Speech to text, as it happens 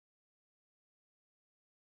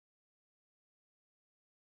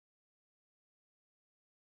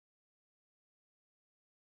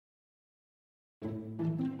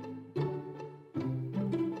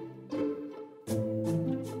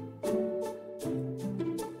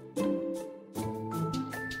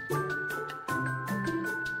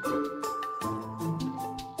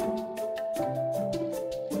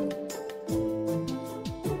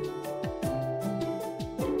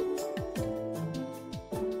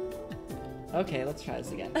Okay, let's try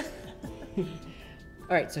this again.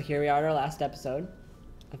 Alright, so here we are at our last episode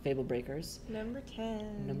of Fablebreakers. Number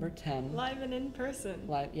 10. Number 10. Live and in person.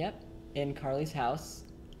 Live, yep. In Carly's house.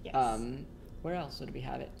 Yes. Where else would we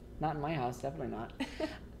have it? Not in my house, definitely not.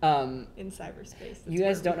 In cyberspace. You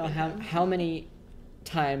guys don't know how many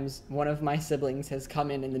times one of my siblings has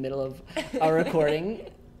come in the middle of a recording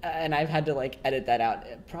and I've had to like edit that out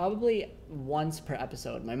probably once per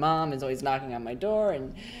episode. My mom is always knocking on my door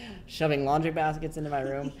and shoving laundry baskets into my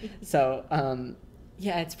room. So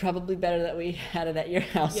yeah, it's probably better that we had it at your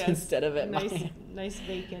house instead of at nice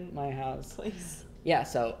vacant my house place. Yeah,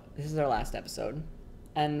 so this is our last episode,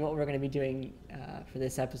 and what we're going to be doing for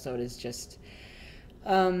this episode is just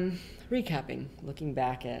recapping, looking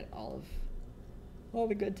back at all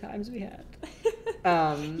the good times we had.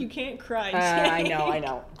 You can't cry. I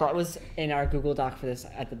know. That was in our Google Doc for this.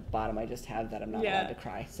 At the bottom, I just have that I'm not allowed to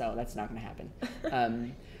cry, so that's not going to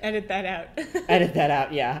happen. Edit that out. Edit that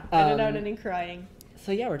out, yeah. Edit out any crying.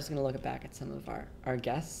 So yeah, we're just going to look back at some of our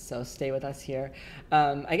guests, so stay with us here.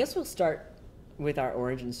 I guess we'll start with our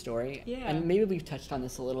origin story. Yeah. And maybe we've touched on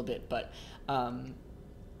this a little bit, but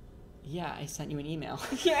yeah, I sent you an email.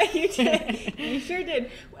 Yeah, you did. You sure did.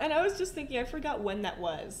 And I was just thinking, I forgot when that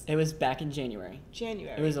was. It was back in January.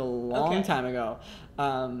 January. It was a long time ago.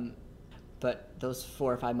 But those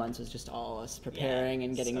 4 or 5 months was just all us preparing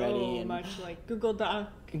and getting ready. So much like Google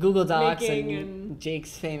Docs and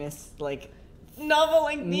Jake's famous like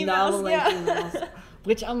novel-length emails.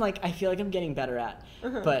 Which I'm like, I feel like I'm getting better at.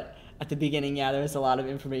 But at the beginning, yeah, there was a lot of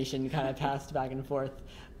information kind of passed back and forth.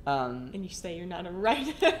 And you say you're not a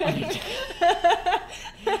writer.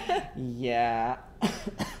 Yeah.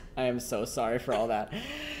 I am so sorry for all that.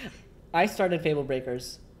 I started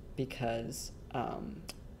Fablebreakers because,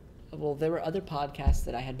 there were other podcasts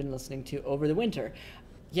that I had been listening to over the winter.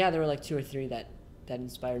 Yeah, there were like 2 or 3 that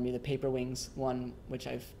inspired me. The Paper Wings one, which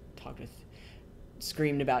I've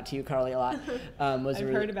screamed about to you, Carly, a lot. I've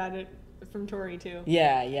heard about it from Tori too.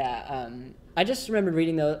 Yeah. I just remember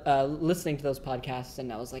listening to those podcasts,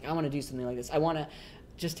 and I was like, I want to do something like this. I want to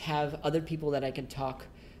just have other people that I can talk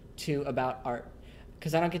to about art,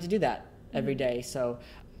 because I don't get to do that every day. So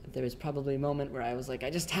there was probably a moment where I was like, I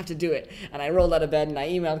just have to do it. And I rolled out of bed and I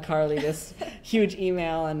emailed Carly this huge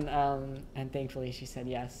email, and thankfully she said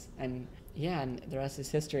yes. And yeah, and the rest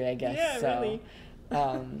is history, I guess. Yeah, so, really.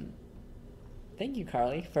 Thank you,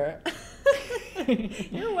 Carly, for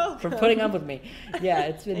You're welcome. for putting up with me. Yeah,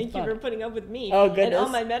 it's been Thank fun. you for putting up with me. Oh, goodness. And all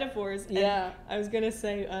my metaphors. Yeah. And I was going to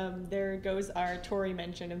say, there goes our Tori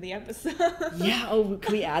mention of the episode. Yeah,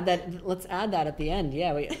 can we add that? Let's add that at the end.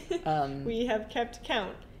 Yeah, we have kept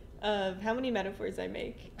count of how many metaphors I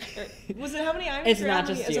make. Was it how many I It's not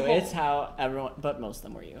just you. It's how everyone, but most of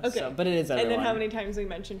them were you. Okay. So, but it is everyone. And then how many times we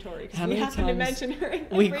mentioned Tori? How we many happen to times mention her in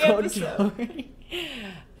we every quote episode. Tori.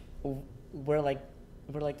 We're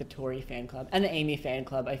like the Tori fan club and the Aimee fan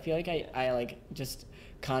club. I feel like I like just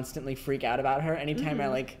constantly freak out about her anytime I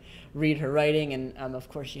like read her writing, and of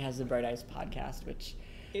course she has the Bright Eyes podcast, which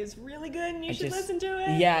is really good, and you should listen to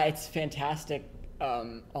it. Yeah, it's fantastic.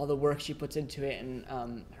 All the work she puts into it, and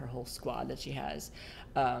her whole squad that she has,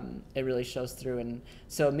 it really shows through. And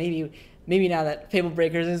so maybe now that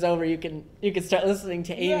Fablebreakers is over, you can start listening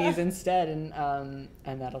to Aimee's instead,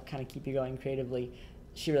 and that'll kind of keep you going creatively.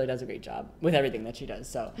 She really does a great job with everything that she does.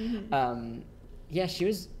 So, yeah, she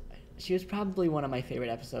was probably one of my favorite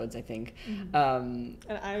episodes, I think. And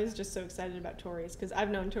I was just so excited about Tori's, because I've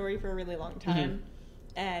known Tori for a really long time,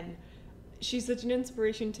 and she's such an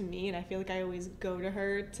inspiration to me, and I feel like I always go to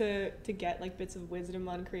her to get like bits of wisdom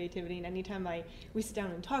on creativity. And anytime we sit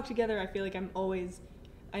down and talk together, I feel like I always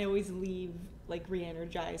leave like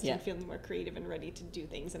re-energized and feeling more creative and ready to do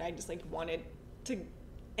things. And I just like wanted to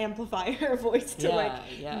amplify her voice to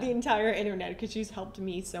the entire internet, because she's helped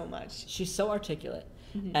me so much. She's so articulate,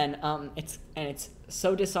 and it's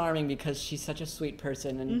so disarming, because she's such a sweet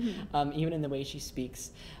person, and even in the way she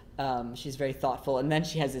speaks, she's very thoughtful, and then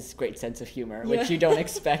she has this great sense of humor, which you don't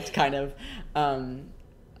expect. Kind of,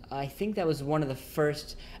 I think that was one of the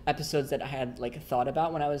first episodes that I had like thought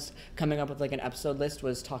about when I was coming up with like an episode list,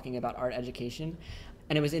 was talking about art education.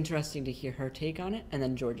 And it was interesting to hear her take on it, and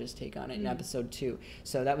then George's take on it in episode 2.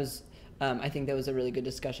 So that was, I think that was a really good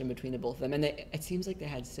discussion between the both of them. And it seems like they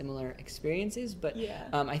had similar experiences, but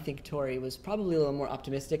I think Tori was probably a little more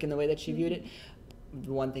optimistic in the way that she viewed it.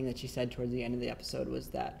 The one thing that she said towards the end of the episode was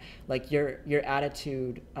that, like, your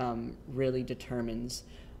attitude really determines,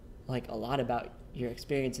 like, a lot about your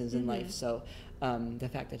experiences in life. So the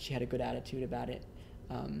fact that she had a good attitude about it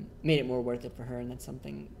made it more worth it for her, and that's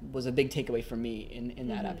was a big takeaway for me in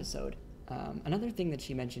that episode. Another thing that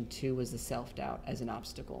she mentioned too was the self-doubt as an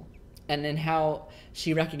obstacle, and then how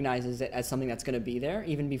she recognizes it as something that's going to be there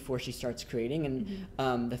even before she starts creating,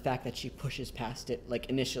 and the fact that she pushes past it like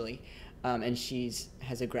initially, and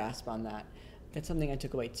has a grasp on that. That's something I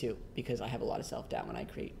took away too, because I have a lot of self-doubt when I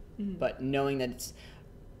create. But knowing that it's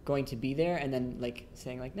going to be there, and then like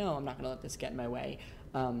saying like, no, I'm not going to let this get in my way.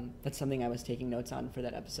 That's something I was taking notes on for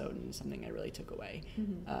that episode, and something I really took away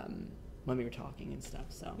when we were talking and stuff.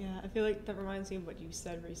 So yeah, I feel like that reminds me of what you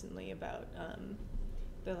said recently about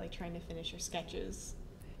the like trying to finish your sketches,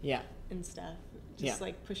 and stuff. Just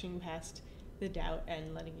like pushing past the doubt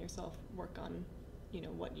and letting yourself work on,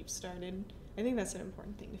 what you've started. I think that's an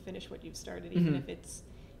important thing, to finish what you've started, even if it's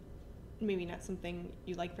maybe not something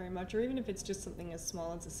you like very much, or even if it's just something as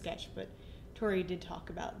small as a sketch. But Tori did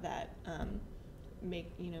talk about that,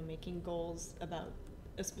 making goals about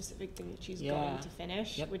a specific thing that she's going to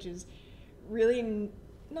finish, which is really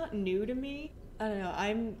not new to me. I don't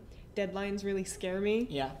know. Deadlines really scare me.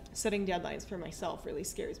 Yeah. Setting deadlines for myself really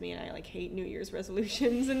scares me, and I like hate New Year's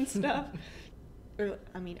resolutions and stuff. Or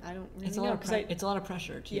I don't really know. It's a lot of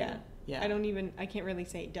pressure too. Yeah. Yeah. I can't really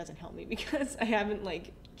say it doesn't help me, because I haven't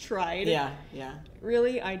like tried. Yeah.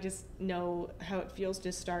 Really, I just know how it feels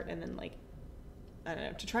to start, and then like, I don't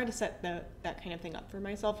know, to try to set that kind of thing up for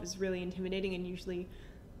myself is really intimidating, and usually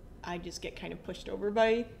I just get kind of pushed over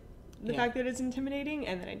by the fact that it's intimidating,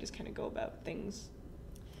 and then I just kind of go about things.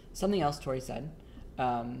 Something else Tori said,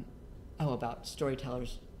 about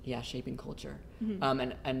storytellers, shaping culture,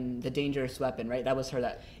 and the dangerous weapon, right? That was her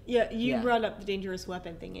that. Yeah, you brought up the dangerous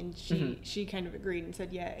weapon thing, and she kind of agreed and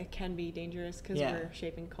said, it can be dangerous because we're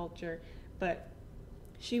shaping culture, but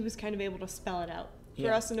she was kind of able to spell it out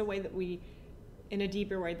for us in a way that in a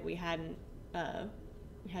deeper way that we hadn't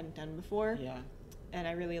done before. Yeah, and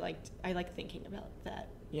I really liked thinking about that.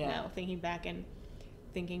 Yeah, now thinking back and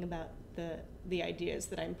thinking about the ideas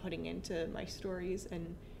that I'm putting into my stories,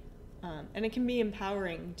 and it can be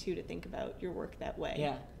empowering too to think about your work that way.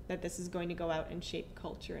 Yeah, that this is going to go out and shape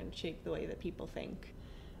culture and shape the way that people think.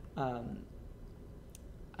 I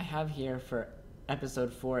have here for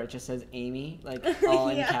epised 4, it just says Aimee, like all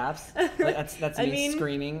in caps. Like, that's me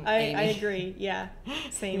screaming. I agree. Yeah,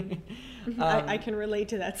 same. I can relate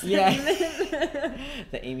to that sentiment. Yeah.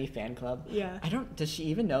 The Aimee fan club. Yeah. Does she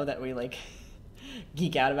even know that we like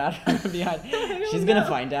geek out about her behind? She's gonna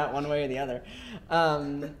find out one way or the other.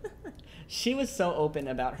 She was so open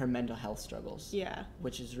about her mental health struggles. Yeah.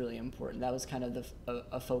 Which is really important. That was kind of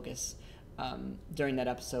a focus during that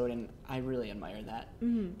episode, and I really admire that,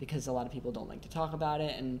 because a lot of people don't like to talk about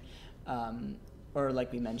it, and or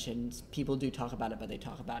like we mentioned, people do talk about it, but they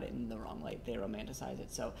talk about it in the wrong light. They romanticize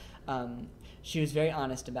it. So she was very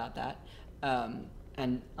honest about that,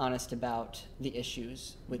 and honest about the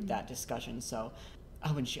issues with that discussion. So,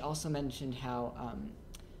 and she also mentioned how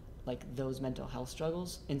like those mental health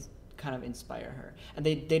struggles kind of inspire her, and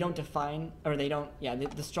they don't define, or they don't,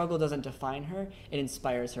 the struggle doesn't define her. It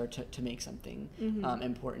inspires her to make something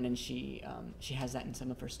important, and she has that in some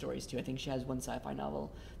of her stories too. I think she has one sci-fi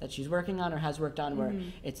novel that she's working on, or has worked on, where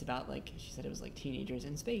it's about, like she said, it was like teenagers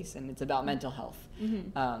in space, and it's about mental health,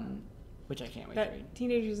 which I can't wait to read.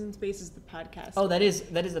 Teenagers in Space is the podcast. Oh, that is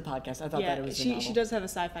the podcast. I thought that it was the novel. She does have a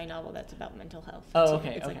sci-fi novel that's about mental health. Oh,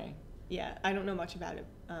 okay, okay. Like, yeah, I don't know much about it.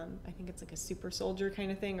 I think it's like a super soldier kind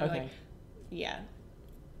of thing, or like, yeah,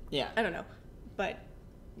 I don't know, but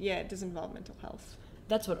yeah, it does involve mental health.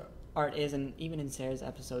 That's what art is, and even in Sarah's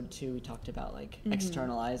episode 2, we talked about like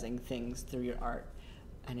externalizing things through your art,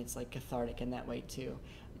 and it's like cathartic in that way too.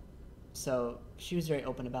 So she was very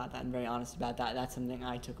open about that and very honest about that. That's something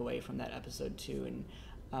I took away from that episode too,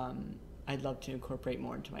 and I'd love to incorporate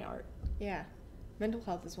more into my art. Yeah, mental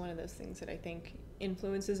health is one of those things that I think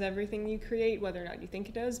influences everything you create, whether or not you think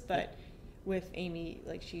it does. But with Aimee,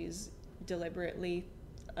 like, she's deliberately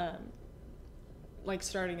like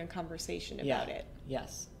starting a conversation about it.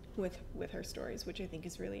 Yes. With her stories, which I think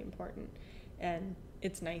is really important. And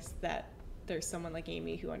it's nice that there's someone like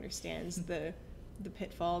Aimee who understands the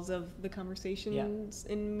pitfalls of the conversations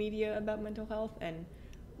in media about mental health, and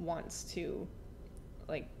wants to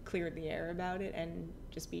like clear the air about it and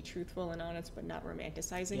just be truthful and honest, but not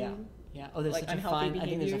romanticizing. Yeah. Oh, there's like such a fine. I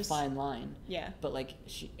think there's a fine line. Yeah. But like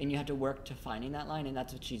and you have to work to finding that line, and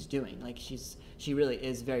that's what she's doing. Like she really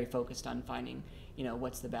is very focused on finding,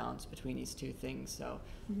 what's the balance between these two things. So,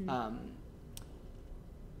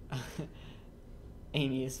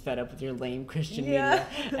 Aimee is fed up with your lame Christian media,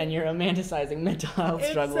 and you're romanticizing mental health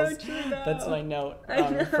struggles. It's so true, though. That's my note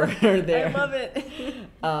for her there. I love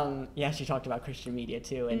it. She talked about Christian media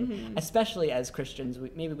too, and especially as Christians,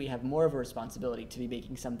 maybe we have more of a responsibility to be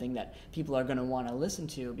making something that people are going to want to listen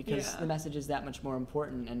to, because the message is that much more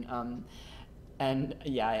important. And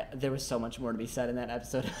yeah, there was so much more to be said in that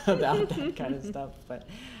episode about that kind of stuff. But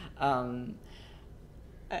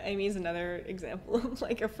Aimee's another example of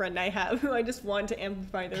like a friend I have who I just want to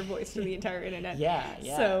amplify their voice to the entire internet. Yeah.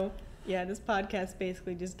 So yeah, this podcast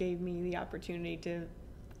basically just gave me the opportunity to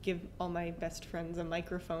give all my best friends a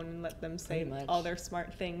microphone and let them say all their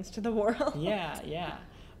smart things to the world. Yeah.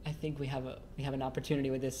 I think we have an opportunity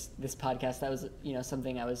with this podcast. That was,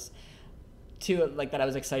 something I was too, like, that I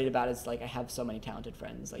was excited about, is like I have so many talented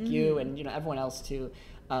friends like you and everyone else too,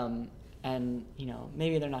 and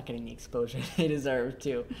maybe they're not getting the exposure they deserve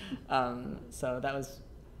too. So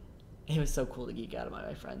it was so cool to geek out about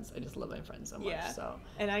my friends. I just love my friends so much. Yeah. So,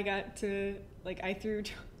 and I got to, like, I threw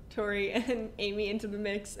Tori and Aimee into the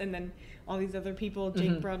mix, and then all these other people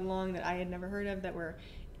Jake brought along that I had never heard of, that were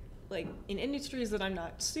like in industries that I'm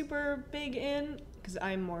not super big in, because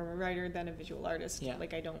I'm more of a writer than a visual artist. Yeah.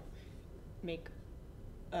 Like, I don't make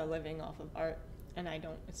a living off of art, and I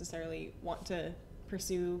don't necessarily want to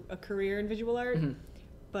pursue a career in visual art,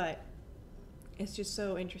 but it's just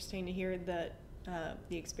so interesting to hear the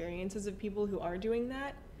experiences of people who are doing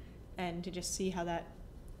that, and to just see how that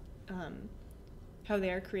how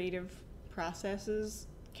their creative processes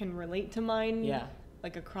can relate to mine,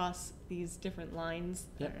 like across these different lines.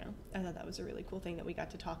 I don't know. I thought that was a really cool thing that we got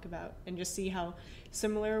to talk about, and just see how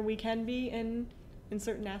similar we can be in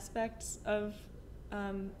certain aspects of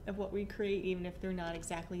what we create, even if they're not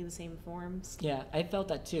exactly the same forms. Yeah, I felt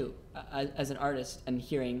that too, as an artist, and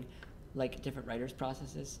hearing like different writers'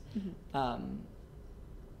 processes.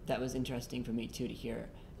 That was interesting for me too, to hear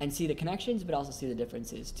and see the connections, but also see the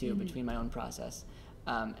differences too between my own process.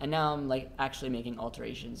 And now I'm like actually making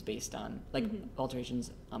alterations based on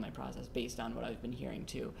alterations on my process based on what I've been hearing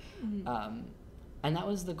too. And that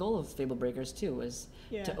was the goal of Fablebreakers too, was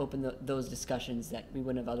to open those discussions that we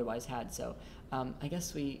wouldn't have otherwise had. So I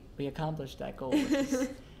guess we accomplished that goal, which is,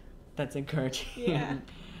 that's encouraging. Yeah.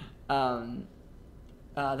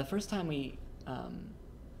 The first time we,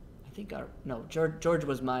 George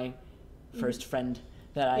was my first friend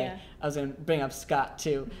that I was going to bring up Scott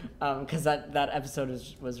too, because that episode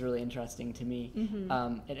was really interesting to me.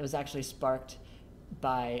 And it was actually sparked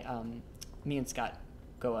by me and Scott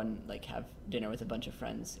go and like have dinner with a bunch of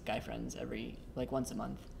friends, guy friends, once a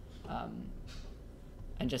month,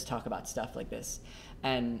 and just talk about stuff like this.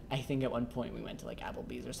 And I think at one point we went to like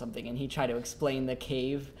Applebee's or something, and he tried to explain the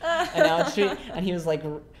cave analogy, and he was like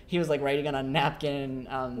writing it on a napkin.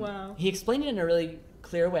 Wow. He explained it in a really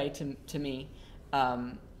clear way to me,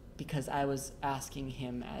 because I was asking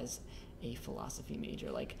him as a philosophy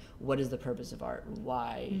major, like, what is the purpose of art?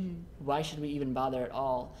 Why should we even bother at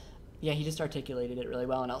all? Yeah, he just articulated it really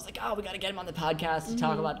well, and I was like, oh, we got to get him on the podcast to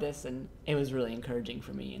talk about this, and it was really encouraging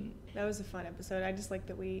for me. And that was a fun episode. I just like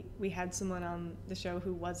that we had someone on the show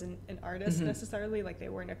who wasn't an artist necessarily, like they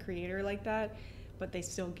weren't a creator like that, but they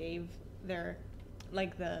still gave their,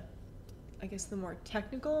 like, the more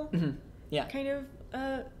technical kind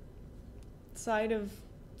of side of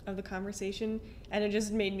the conversation, and it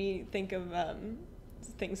just made me think of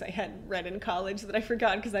things I had read in college that I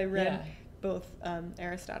forgot, because I read both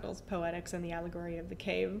Aristotle's Poetics and the Allegory of the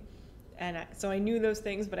Cave, and so I knew those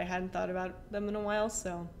things, but I hadn't thought about them in a while,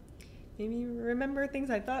 so maybe remember things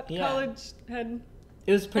I thought college had.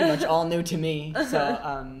 It was pretty much all new to me.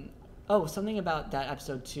 So something about that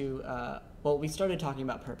episode too, we started talking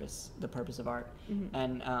about the purpose of art,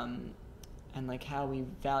 and like how we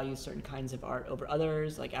value certain kinds of art over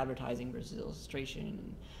others, like advertising versus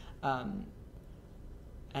illustration,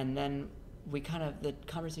 and then the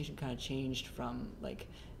conversation kind of changed from like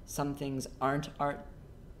some things aren't art,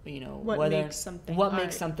 what makes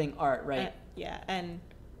something art, right? And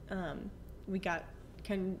we got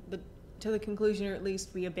to the conclusion, or at least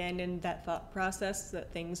we abandoned that thought process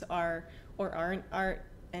that things are or aren't art,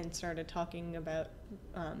 and started talking about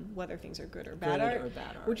whether things are good or bad art,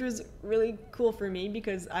 which was really cool for me,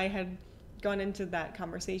 because I had gone into that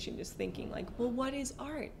conversation just thinking like, well, what is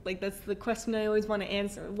art? Like, that's the question I always want to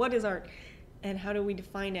answer. What is art, and how do we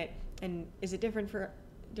define it, and is it different for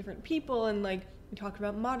different people? And like, we talked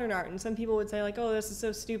about modern art, and some people would say like, oh, this is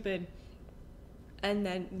so stupid, and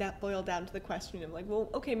then that boiled down to the question of like, well,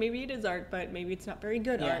 okay, maybe it is art, but maybe it's not very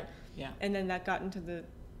good art. And then that got into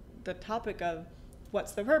the topic of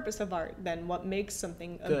what's the purpose of art, then what makes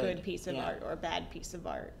something a good piece of art or a bad piece of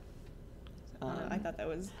art. I thought that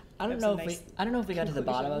was I don't know if we got to the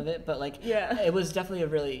bottom of it, but like it was definitely a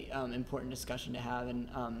really important discussion to have,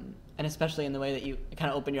 and especially in the way that you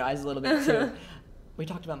kind of opened your eyes a little bit too. We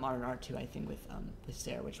talked about modern art too, I think, with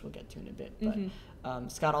Sarah, which we'll get to in a bit.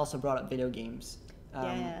 But Scott also brought up video games,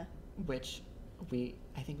 which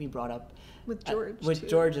I think we brought up with George with too.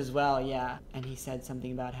 George as well, yeah. And he said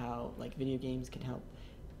something about how like video games can help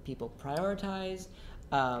people prioritize,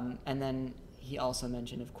 and then he also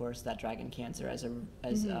mentioned, of course, that dragon cancer as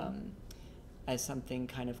something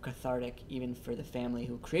kind of cathartic even for the family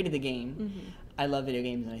who created the game. I love video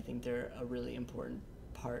games, and I think they're a really important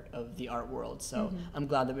part of the art world, so I'm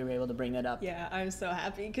glad that we were able to bring that up. Yeah, I'm so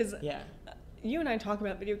happy because you and I talk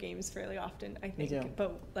about video games fairly often, I think. We do.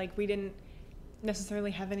 But like we didn't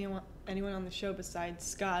necessarily have anyone on the show besides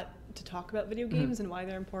Scott to talk about video games and why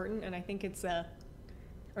they're important, and I think it's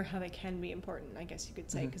or how they can be important, I guess you could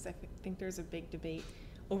say, because I think there's a big debate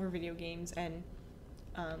over video games and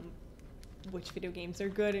which video games are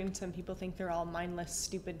good, and some people think they're all mindless,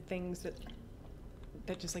 stupid things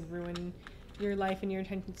that just like ruin your life and your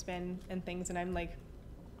attention span and things, and I'm like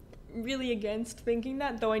really against thinking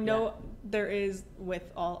that, though I know there is,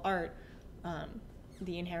 with all art,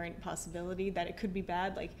 the inherent possibility that it could be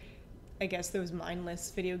bad. Like, I guess those mindless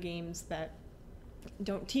video games that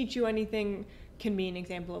don't teach you anything can be an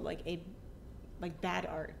example of like bad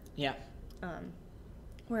art. Yeah.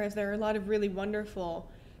 Whereas there are a lot of really wonderful,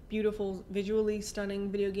 beautiful, visually stunning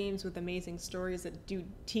video games with amazing stories that do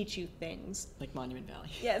teach you things. Like Monument Valley.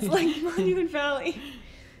 Yes, like Monument Valley.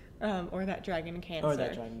 Or that Dragon Cancer. Or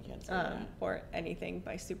that Dragon Cancer, or anything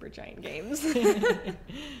by Supergiant Games.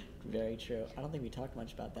 Very true. I don't think we talked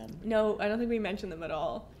much about them. No, I don't think we mentioned them at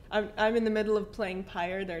all. I'm in the middle of playing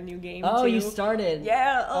Pyre, their new game, Oh, too. you started?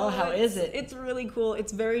 Yeah. Oh, how is it? It's really cool.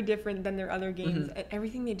 It's very different than their other games. And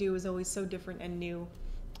everything they do is always so different and new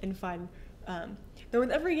and fun. Though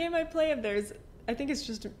with every game I play of theirs, I think it's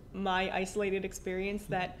just my isolated experience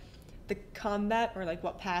that the combat, or like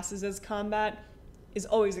what passes as combat, is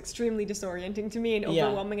always extremely disorienting to me and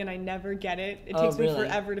overwhelming, and I never get it. It takes me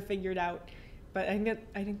forever to figure it out. But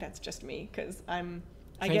I think that's just me, because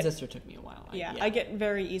Transistor took me a while. I get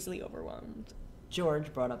very easily overwhelmed.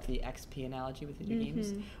 George brought up the XP analogy with video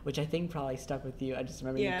games, which I think probably stuck with you. I just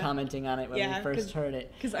remember you commenting on it when we first heard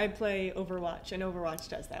it. Because I play Overwatch, and Overwatch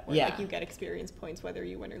does that, where like you get experience points whether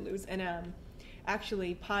you win or lose. And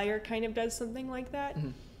actually, Pyre kind of does something like that,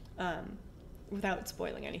 without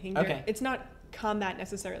spoiling anything. It's not combat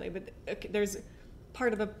necessarily, but there's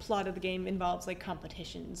part of the plot of the game involves like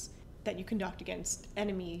competitions that you conduct against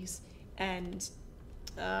enemies, and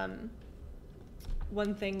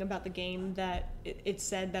one thing about the game that it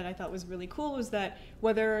said that I thought was really cool was that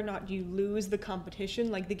whether or not you lose the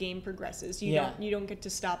competition, like the game progresses. You don't get to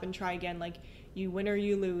stop and try again. Like you win or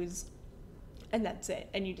you lose, and that's it,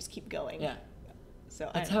 and you just keep going. Yeah. So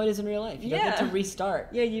that's how it is in real life. You don't get to restart.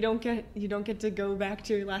 Yeah, you don't get to go back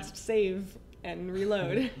to your last save and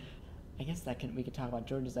reload. I guess we could talk about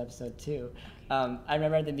George's episode too. I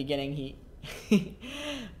remember at the beginning he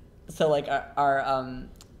so like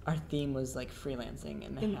our theme was like freelancing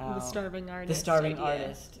and how the starving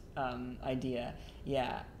artist idea,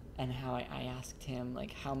 and how I asked him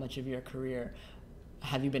like how much of your career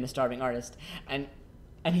have you been a starving artist, and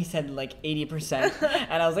he said like 80%,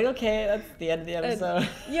 and I was like, okay, that's the end of the episode.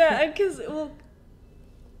 Because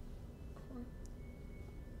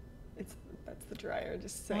that's the dryer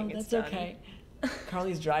just saying it's done. That's okay.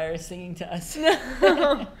 Carly's dryer is singing to us.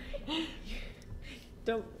 No.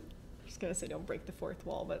 Gonna say don't break the fourth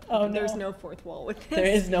wall, but there's no fourth wall with this. There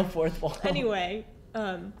is no fourth wall. Anyway,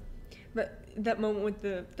 but that moment with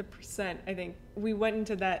the percent, I think we went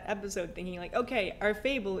into that episode thinking like, okay, our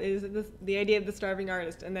fable is the idea of the starving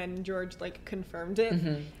artist, and then George like confirmed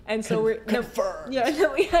it, and so we're confirmed.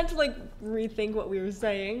 No, we had to like rethink what we were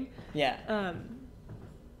saying.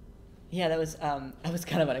 That was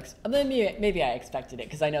kind of unexpected. Maybe I expected it,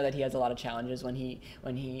 because I know that he has a lot of challenges when he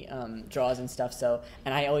draws and stuff. So,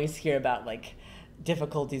 and I always hear about like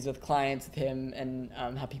difficulties with clients with him, and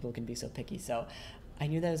how people can be so picky. So, I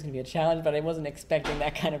knew that was going to be a challenge, but I wasn't expecting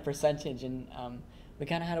that kind of percentage, and we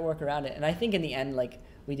kind of had to work around it. And I think in the end, like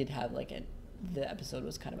we did have the episode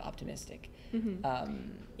was kind of optimistic. But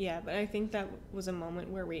I think that was a moment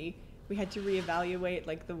where we had to reevaluate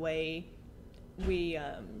like the way we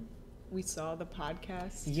saw the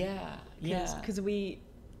podcast. Because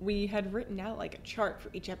we had written out like a chart for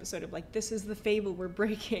each episode of like, this is the fable we're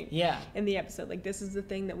breaking in the episode. Like, this is the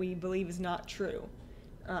thing that we believe is not true.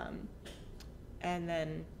 And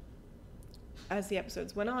then as the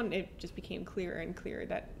episodes went on, it just became clearer and clearer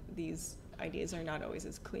that these ideas are not always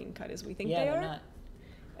as clean cut as we think they are. They're not.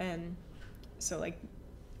 And so like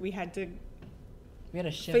we had to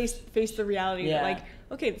shift. Face the reality that like,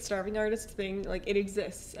 okay, the starving artist thing, like it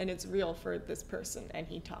exists and it's real for this person, and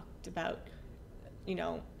he talked about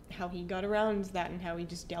how he got around that and how he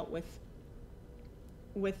just dealt with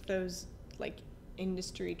those like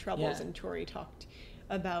industry troubles, and Tori talked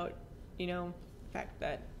about, you know, the fact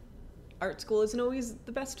that art school isn't always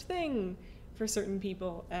the best thing for certain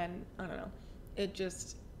people, and I don't know,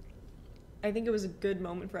 I think it was a good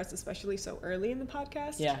moment for us, especially so early in the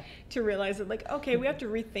podcast, to realize that, like, okay, we have to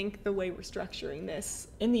rethink the way we're structuring this.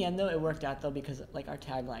 In the end, though, it worked out, though, because, like, our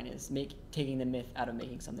tagline is taking the myth out of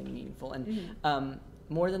making something meaningful. And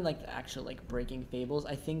more than, like, the actual, like, breaking fables,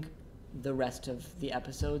 I think the rest of the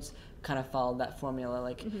episodes kind of followed that formula.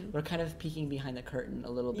 Like, we're kind of peeking behind the curtain a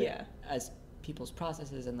little bit as people's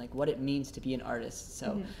processes and, like, what it means to be an artist.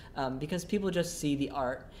 So, because people just see the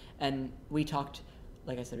art, and we talked...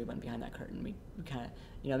 Like I said, we went behind that curtain. We kind of,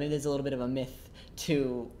 you know, maybe there's a little bit of a myth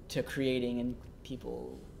to creating, and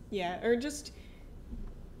people... Yeah, or just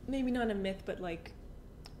maybe not a myth, but like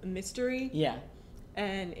a mystery. Yeah.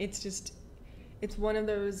 And it's one of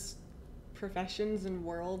those professions and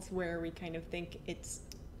worlds where we kind of think it's,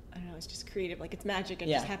 I don't know, it's just creative, like it's magic, it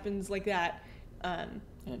just happens like that. And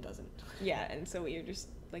it doesn't. Yeah, and so you're just,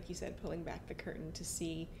 like you said, pulling back the curtain to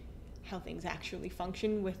see how things actually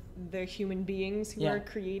function with the human beings who are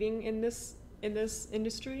creating in this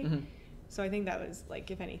industry. So I think that was, like,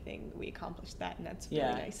 if anything, we accomplished that, and that's really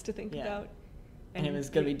nice to think about. And it was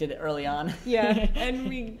good we did it early on. Yeah, and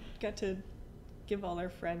we got to give all our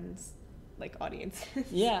friends, like,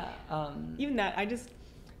 audiences. Yeah. Even that, I just,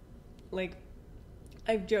 like,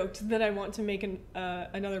 I've joked that I want to make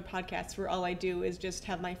another podcast where all I do is just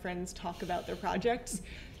have my friends talk about their projects,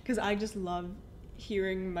 because I just love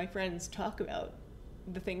hearing my friends talk about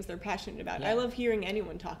the things they're passionate about. I love hearing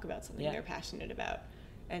anyone talk about something they're passionate about,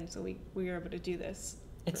 and so we were able to do this.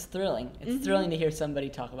 It's thrilling. It's thrilling to hear somebody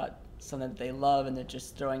talk about something that they love and they're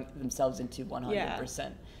just throwing themselves into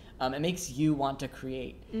 100%. It makes you want to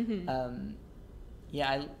create.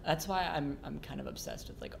 That's why I'm kind of obsessed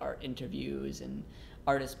with, like, art interviews and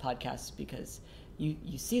artist podcasts, because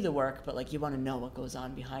you see the work, but, like, you want to know what goes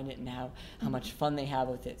on behind it and how much fun they have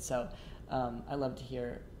with it. So I love to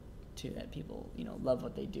hear too that people, you know, love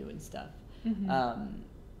what they do and stuff.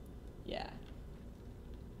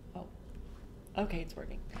 Oh, okay, it's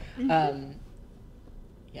working.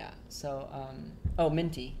 So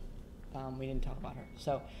Minty, we didn't talk about her.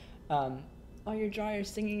 So your dryer's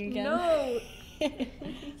singing again. No. It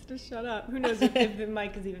needs to shut up. Who knows if the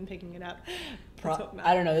mic is even picking it up.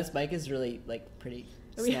 I don't know. This mic is really, like, pretty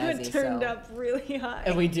snazzy. We have it turned up really high.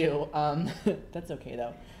 And we do. That's okay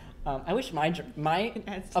though. I wish my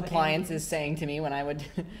appliance is saying to me when I would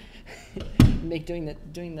make doing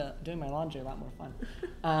my laundry a lot more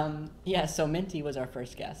fun. So Minty was our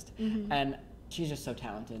first guest, and she's just so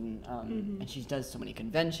talented, and she does so many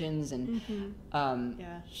conventions, and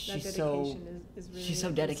she's so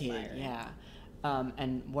dedicated. Inspiring. Yeah.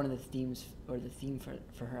 And one of the themes, or the theme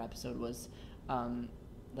for her episode was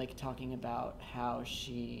like talking about how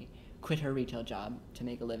she quit her retail job to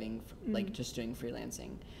make a living, like just doing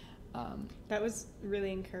freelancing. That was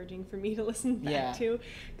really encouraging for me to listen back to,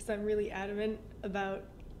 because I'm really adamant about,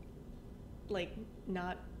 like,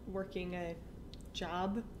 not working a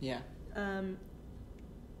job. Yeah. There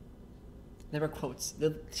were quotes.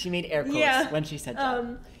 She made air quotes when she said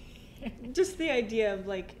job. Just the idea of,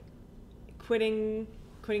 like, quitting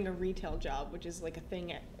a retail job, which is, like, a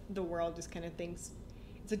thing the world just kind of thinks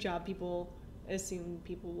it's a job people assume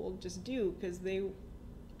people will just do because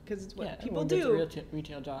it's what people do. It's a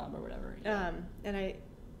retail job or whatever. And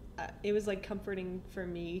it was, like, comforting for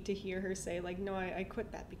me to hear her say, like, no, I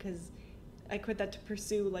quit that because I quit that to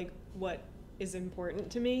pursue, like, what is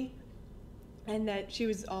important to me, and that she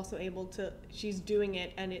was also able to, she's doing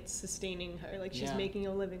it and it's sustaining her, like, she's making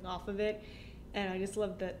a living off of it. And I just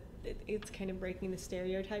love that it's kind of breaking the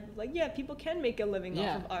stereotype of, like, people can make a living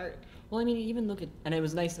off of art. Well, I mean, even look at, and it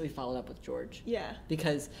was nice that we followed up with George. Yeah.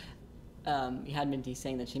 Because you had Minty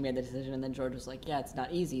saying that she made the decision, and then George was like, it's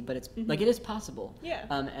not easy, but it's, like, it is possible. Yeah.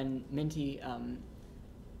 And Minty,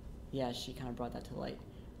 she kind of brought that to light.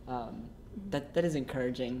 That is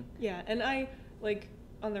encouraging. Yeah, and I, like,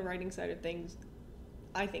 on the writing side of things,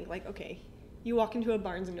 I think, like, okay, you walk into a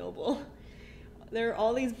Barnes & Noble, there are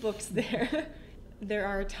all these books there. There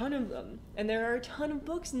are a ton of them, and there are a ton of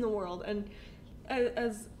books in the world, and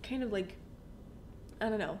as kind of, like, I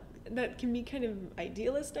don't know, that can be kind of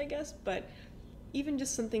idealist, I guess, but even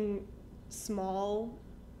just something small,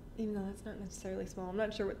 even though that's not necessarily small, I'm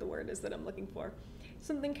not sure what the word is that I'm looking for,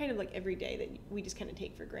 something kind of, like, everyday that we just kind of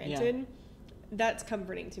take for granted, that's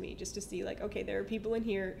comforting to me, just to see, like, okay, there are people in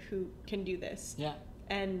here who can do this,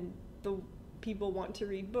 and the people want to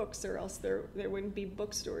read books, or else there wouldn't be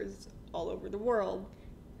bookstores all over the world.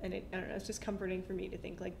 And I don't know, it's just comforting for me to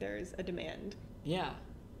think, like, there's a demand.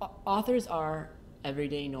 Authors are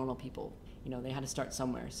everyday normal people. they had to start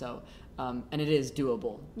somewhere. So, and it is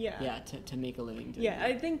doable. Yeah. To make a living doing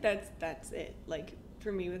I think that's it. Like,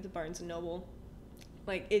 for me with the Barnes & Noble,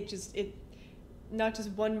 like, it not just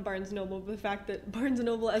one Barnes & Noble, but the fact that Barnes &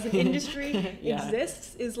 Noble as an industry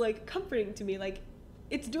exists is, like, comforting to me. Like,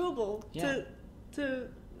 it's doable to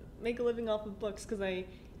make a living off of books, because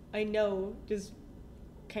I know, just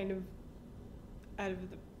kind of out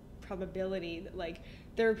of the probability that, like,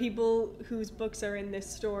 there are people whose books are in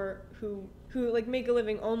this store who like make a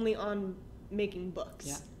living only on making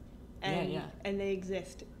books. And they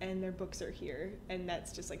exist, and their books are here, and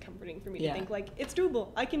that's just, like, comforting for me to think, like, it's doable.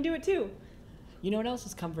 I can do it too. You know what else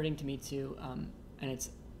is comforting to me too? And it's,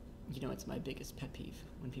 it's my biggest pet peeve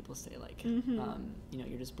when people say, like,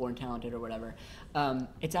 you're just born talented or whatever.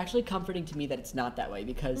 It's actually comforting to me that it's not that way,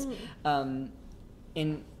 because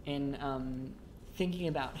in thinking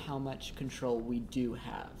about how much control we do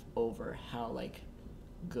have over how, like,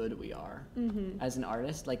 good we are as an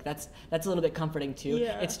artist, like, that's a little bit comforting too.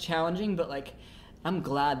 It's challenging, but, like, I'm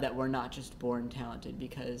glad that we're not just born talented,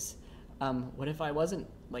 because what if I wasn't,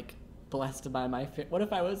 like, blessed by what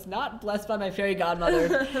if I was not blessed by my fairy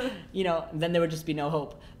godmother? Then there would just be no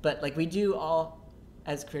hope. But, like, we do all,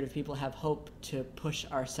 as creative people, have hope to push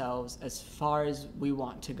ourselves as far as we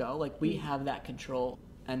want to go. Like, we have that control,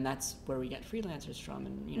 and that's where we get freelancers from.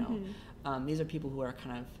 And these are people who are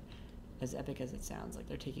kind of, as epic as it sounds, like,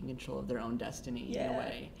 they're taking control of their own destiny in a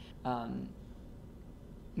way.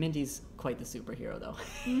 Minty's quite the superhero, though.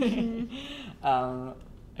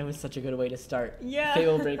 It was such a good way to start.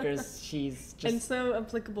 Fablebreakers, she's just... And so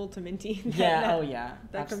applicable to Minty. That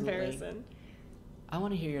absolutely. Comparison. I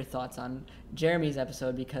want to hear your thoughts on Jeremy's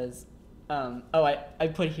episode, because... I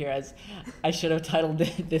put here, as I should have titled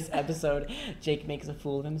this episode, Jake Makes a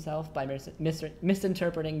Fool of Himself, by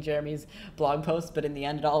misinterpreting Jeremy's blog post, but in the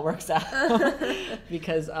end it all works out.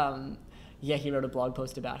 Because, he wrote a blog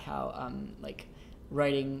post about how, like,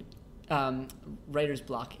 writing, writer's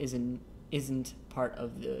block isn't part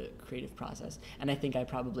of the creative process. And I think I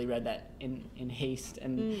probably read that in haste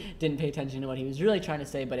and didn't pay attention to what he was really trying to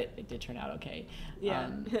say, but it did turn out okay.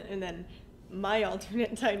 And then my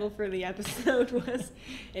alternate title for the episode was,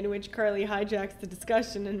 in which Carly hijacks the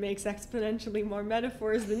discussion and makes exponentially more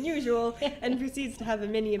metaphors than usual and proceeds to have a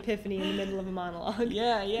mini epiphany in the middle of a monologue.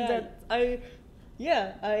 I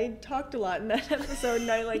talked a lot in that episode,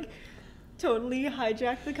 and I, like, totally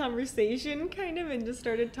hijacked the conversation, kind of, and just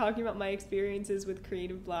started talking about my experiences with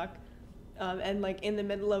creative block. And, like, in the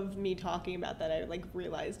middle of me talking about that, I, like,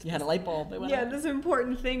 realized... You had a light bulb. This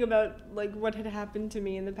important thing about, like, what had happened to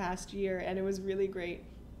me in the past year, and it was really great.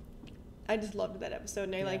 I just loved that episode,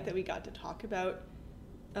 and I like that we got to talk about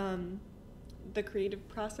the creative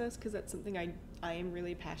process, because that's something I am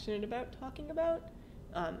really passionate about talking about,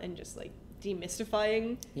 and just, like,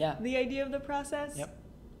 demystifying the idea of the process.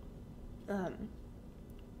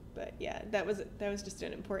 But that was just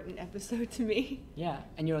an important episode to me.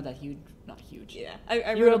 And you wrote that not huge.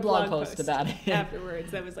 I wrote a blog post about it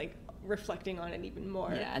afterwards that was, like, reflecting on it even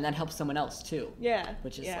more. And that helps someone else too.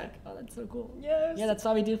 Which is like, oh, that's so cool. That's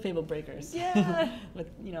why we do Fablebreakers. With,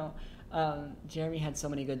 Jeremy had so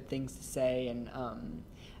many good things to say,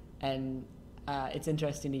 and it's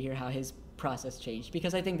interesting to hear how his process changed,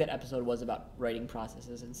 because I think that episode was about writing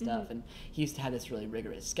processes and stuff, and he used to have this really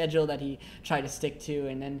rigorous schedule that he tried to stick to,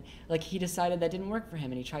 and then, like, he decided that didn't work for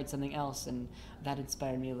him and he tried something else, and that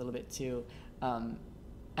inspired me a little bit too.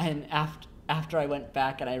 And after I went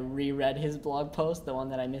back and I reread his blog post, the one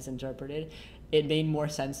that I misinterpreted, it made more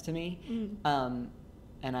sense to me. And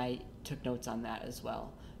I took notes on that as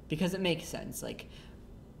well, because it makes sense. Like,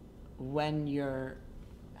 when you're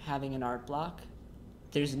having an art block,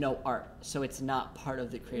 there's no art, so it's not part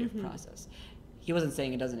of the creative process. He wasn't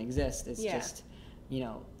saying it doesn't exist. It's just,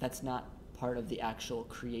 that's not part of the actual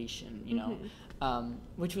creation,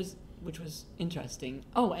 which was interesting.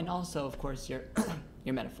 Oh, and also, of course, your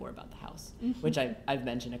metaphor about the house, which I've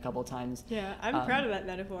mentioned a couple times. I'm proud of that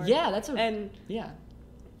metaphor. I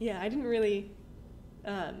didn't really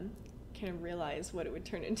kind of realize what it would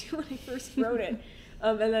turn into when I first wrote it.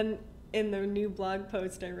 And then in the new blog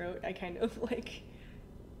post I wrote, I kind of, like,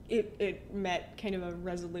 it met kind of a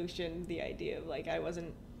resolution, the idea of, like, I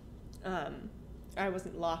wasn't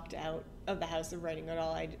locked out of the house of writing at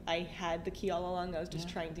all. I had the key all along. I was just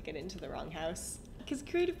trying to get into the wrong house. Because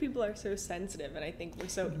creative people are so sensitive, and I think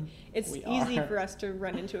it's easy for us to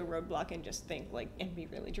run into a roadblock and just think, like, and be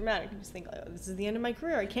really dramatic and just think, oh, this is the end of my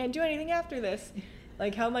career. I can't do anything after this.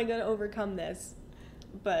 Like, how am I going to overcome this?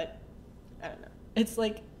 But I don't know. It's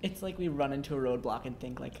like we run into a roadblock and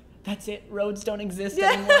think, like, that's it, roads don't exist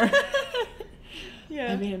anymore.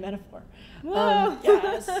 Yeah. I made a metaphor. Whoa.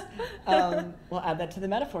 Yes. We'll add that to the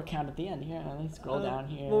metaphor count at the end. Here, let me scroll down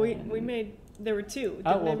here. Well, we made, there were two.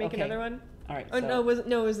 Didn't I make another one? All right. Oh, no,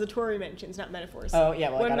 it was the Tori mentions, not metaphors. Oh, yeah.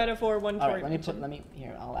 Well, one metaphor, one all Tori right, mention.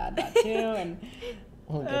 Here, I'll add that too, and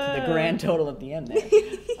we'll get to the grand total at the end there.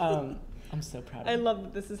 I'm so proud of you. I love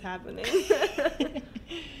that this is happening.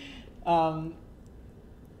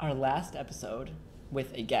 Our last episode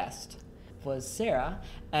with a guest was Sarah,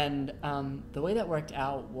 and the way that worked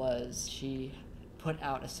out was she put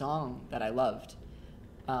out a song that I loved,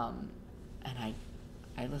 and I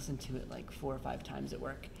listened to it like 4 or 5 times at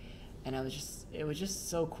work, and it was just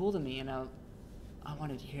so cool to me, and I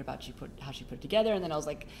wanted to hear about how she put it together, and then I was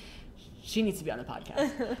like, she needs to be on the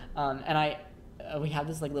podcast. And we have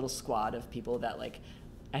this like little squad of people that like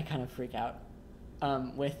I kind of freak out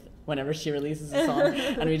with whenever she releases a song,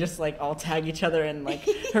 and we just like all tag each other in like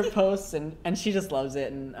her posts, and she just loves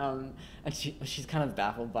it, and she's kind of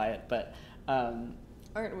baffled by it, but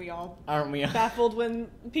Aren't we all baffled baffled when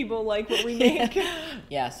people like what we make?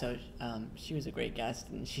 Yeah, so she was a great guest,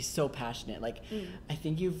 and she's so passionate. Like, I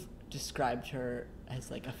think you've described her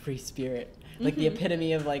as like a free spirit, like the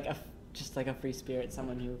epitome of like just like a free spirit,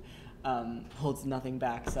 someone who holds nothing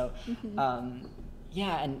back. So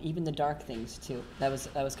yeah, and even the dark things too. That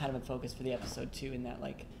was kind of a focus for the episode too, in that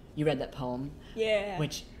like you read that poem,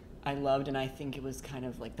 which I loved, and I think it was kind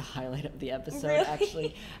of like the highlight of the episode. Really?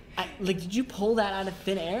 Actually, did you pull that out of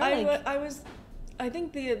thin air? I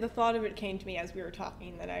think the thought of it came to me as we were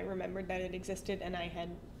talking, that I remembered that it existed, and I had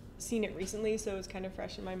seen it recently, so it was kind of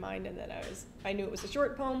fresh in my mind, and then I knew it was a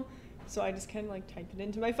short poem, so I just kind of like typed it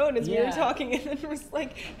into my phone as we were talking, and then was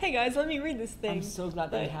like, hey guys, let me read this thing. I'm so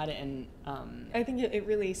glad that I had it, and I think it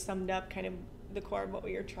really summed up kind of the core of what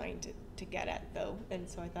we were trying to get at, though, and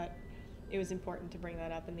so I thought it was important to bring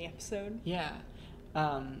that up in the episode. Yeah,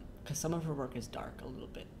 because some of her work is dark a little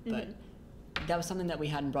bit, but that was something that we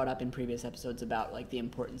hadn't brought up in previous episodes about like the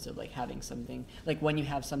importance of like having something, like when you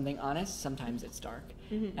have something honest, sometimes it's dark,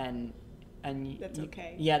 and that's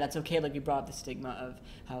okay. Yeah, that's okay. Like we brought up the stigma of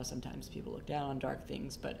how sometimes people look down on dark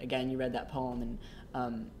things, but again, you read that poem,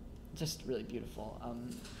 and just really beautiful,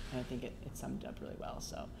 and I think it summed up really well.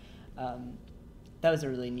 So that was a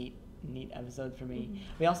really neat episode for me.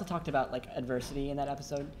 We also talked about like adversity in that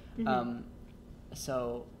episode.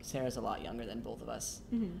 So Sarah's a lot younger than both of us.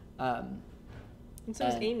 And so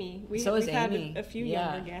is Aimee. We've had a few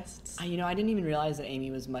younger guests. I didn't even realize that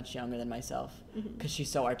Aimee was much younger than myself, because she's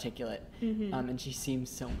so articulate, and she seems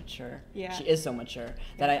so mature. Yeah. She is so mature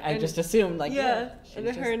that I just assumed like and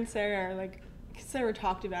her and Sarah are like, Sarah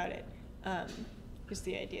talked about it, just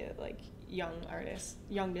the idea that like young artists,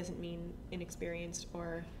 young doesn't mean inexperienced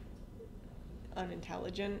or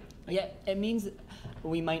unintelligent. Like, it means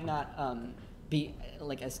we might not be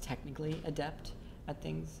like as technically adept at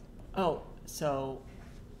things. Oh, so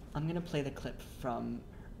I'm gonna play the clip from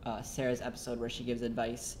Sarah's episode where she gives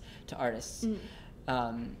advice to artists.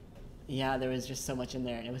 There was just so much in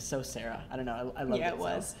there, and it was so Sarah. I don't know, I loved it. Yeah, it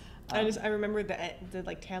was. I remember the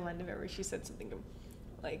like tail end of it where she said something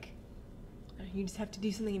like, you just have to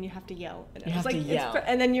do something and you have to yell. And I was like,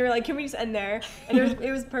 and then you were like, can we just end there? And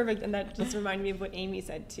it was perfect, and that just reminded me of what Aimee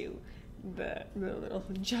said too. The little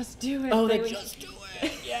just do it. Oh, just do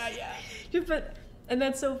it. Yeah. And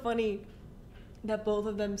that's so funny that both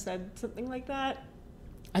of them said something like that.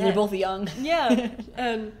 And they're both young. Yeah.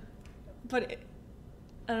 But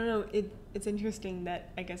I don't know, it's interesting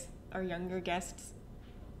that I guess our younger guests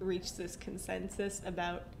reached this consensus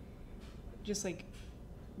about just like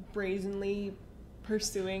brazenly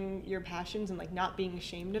pursuing your passions and like not being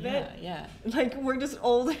ashamed of it. Yeah. Like we're just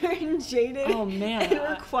older and jaded. Oh man. And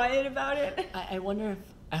we're quiet about it. I wonder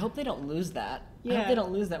I hope they don't lose that. Yeah. I hope they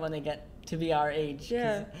don't lose that when they get to be our age.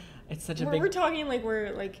 Yeah. It's such a we're talking like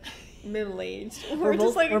we're like middle-aged. We're both,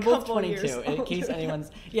 just like we're a both couple 22 years in case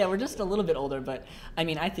anyone's we're just a little bit older, but I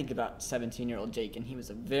mean I think about 17-year-old Jake, and he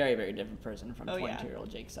was a very, very different person from 22-year-old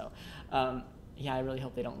Jake. So I really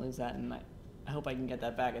hope they don't lose that, and I hope I can get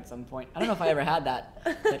that back at some point. I don't know if I ever had that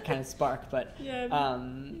kind of spark, but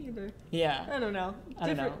me either. Yeah. I don't know.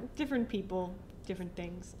 Different people, different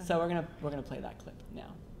things. So we're gonna play that clip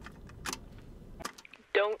now.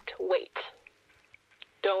 Don't wait.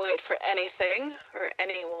 Don't wait for anything or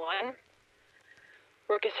anyone.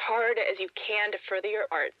 Work as hard as you can to further your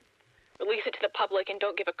art. Release it to the public and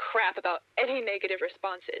don't give a crap about any negative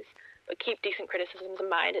responses, but keep decent criticisms in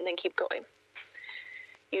mind and then keep going.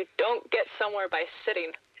 You don't get somewhere by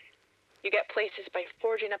sitting. You get places by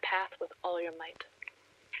forging a path with all your might.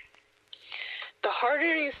 The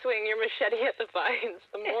harder you swing your machete at the vines,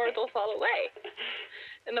 the more they'll fall away.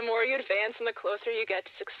 And the more you advance and the closer you get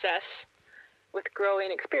to success, with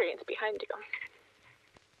growing experience behind you.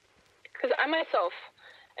 Because I myself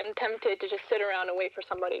am tempted to just sit around and wait for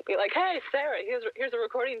somebody to be like, hey, Sarah, here's a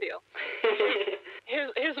recording deal.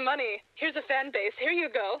 here's money. Here's a fan base. Here you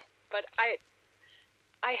go. But I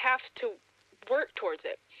have to work towards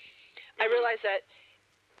it. I realize that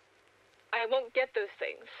I won't get those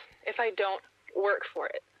things if I don't work for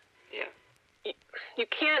it. Yeah. You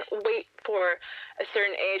can't wait for a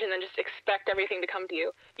certain age and then just expect everything to come to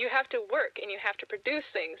you. You have to work and you have to produce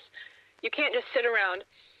things. You can't just sit around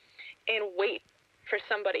and wait for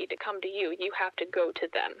somebody to come to you. You have to go to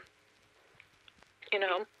them. You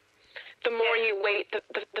know? The more you wait,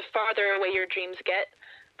 the farther away your dreams get,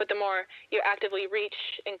 but the more you actively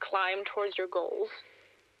reach and climb towards your goals,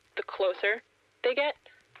 the closer they get.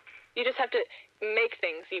 You just have to make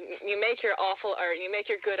things. You make your awful art, you make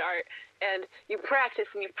your good art, and you practice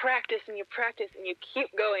and you practice and you practice and you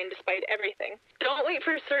keep going despite everything. Don't wait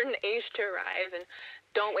for a certain age to arrive, and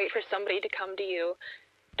don't wait for somebody to come to you.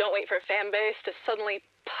 Don't wait for a fan base to suddenly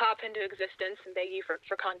pop into existence and beg you for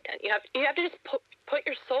content. You have to just put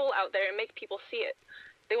your soul out there and make people see it.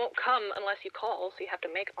 They won't come unless you call, so you have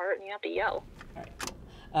to make art and you have to yell. All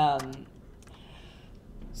right.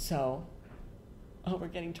 So, we're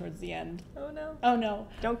getting towards the end. Oh no. Oh no.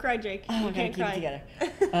 Don't cry, Jake. Oh, You can't cry. Keep it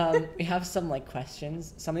together. We have some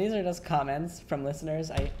questions. Some of these are just comments from listeners.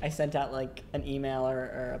 I sent out an email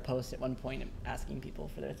or a post at one point asking people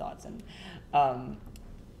for their thoughts, and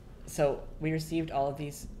so we received all of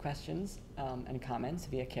these questions and comments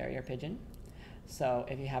via carrier pigeon. So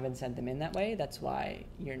if you haven't sent them in that way, that's why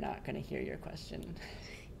you're not going to hear your question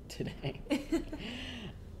today.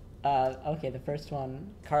 Okay, the first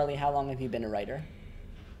one. Carly, how long have you been a writer?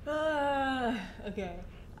 Okay.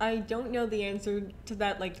 I don't know the answer to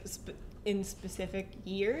that, in specific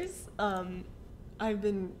years. I've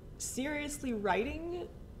been seriously writing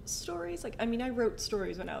stories. I wrote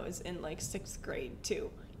stories when I was in, 6th grade,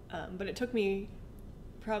 too. But it took me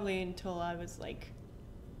probably until I was,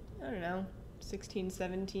 16,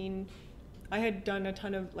 17. I had done a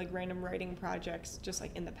ton of, random writing projects just,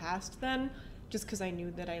 in the past then, just because I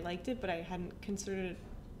knew that I liked it, but I hadn't considered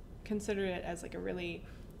it as, a really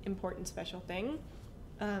important special thing.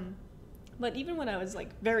 But even when I was,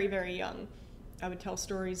 very, very young, I would tell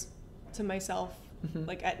stories to myself,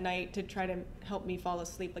 at night to try to help me fall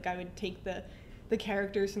asleep. I would take the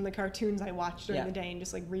characters from the cartoons I watched during the day and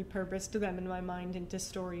just, repurpose them in my mind into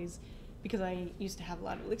stories, because I used to have a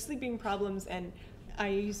lot of, sleeping problems, and I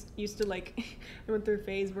used to, I went through a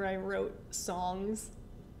phase where I wrote songs,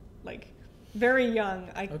 very young.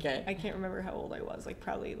 I can't remember how old I was,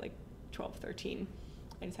 probably 12, 13.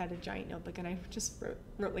 I just had a giant notebook and I just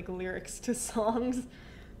wrote lyrics to songs,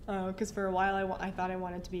 because for a while I thought I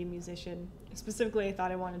wanted to be a musician. Specifically, I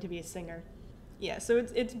thought I wanted to be a singer. Yeah, so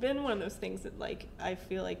it's been one of those things that I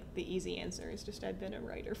feel the easy answer is just I've been a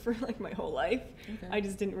writer for my whole life. Okay. I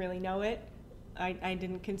just didn't really know it. I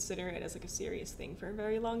didn't consider it as a serious thing for a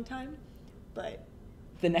very long time, but.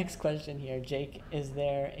 The next question here, Jake, is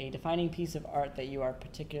there a defining piece of art that you are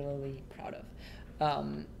particularly proud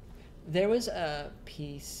of? There was a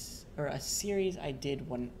piece or a series I did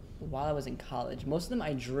while I was in college. Most of them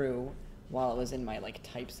I drew while I was in my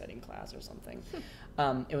typesetting class or something.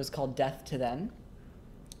 It was called Death to Them,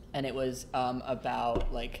 and it was about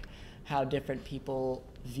how different people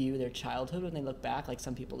view their childhood when they look back.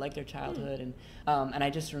 Some people like their childhood, and I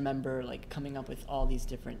just remember coming up with all these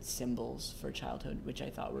different symbols for childhood, which I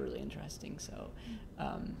thought were really interesting. So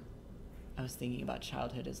I was thinking about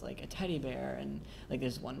childhood as a teddy bear, and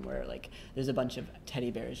there's one where there's a bunch of teddy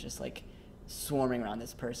bears just swarming around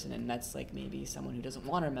this person, and that's maybe someone who doesn't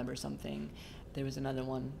want to remember something. There was another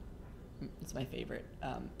one. It's my favorite.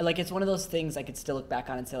 It's one of those things I could still look back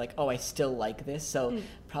on and say oh, I still like this. So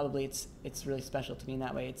probably it's really special to me in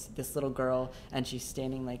that way. It's this little girl and she's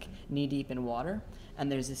standing knee deep in water,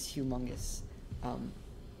 and there's this humongous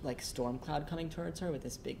storm cloud coming towards her with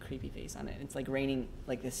this big creepy face on it. It's raining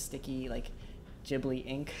this sticky Ghibli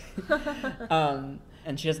ink.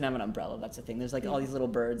 And she doesn't have an umbrella. That's the thing. There's all these little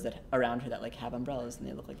birds that around her that have umbrellas, and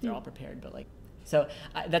they look they're all prepared, but so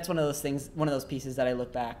that's one of those things, one of those pieces that I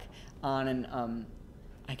look back on, and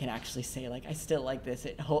I can actually say I still like this.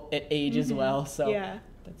 It ages well, so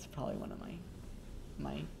that's probably one of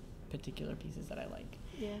my particular pieces that I like.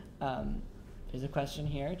 Yeah. There's a question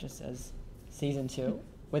here. It just says season 2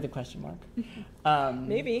 with a question mark.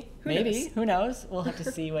 Maybe. Who knows? We'll have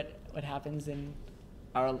to see what happens in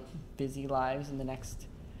our busy lives in the next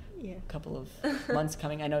couple of months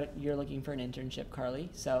coming. I know you're looking for an internship, Carly,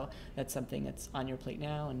 so that's something that's on your plate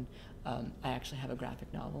now, and I actually have a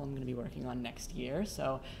graphic novel I'm going to be working on next year,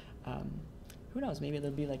 so who knows? Maybe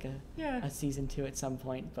there'll be like a season 2 at some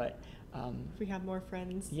point. But if we have more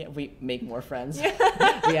friends. Yeah, we make more friends.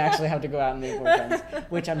 We actually have to go out and make more friends,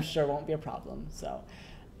 which I'm sure won't be a problem. So.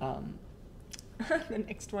 The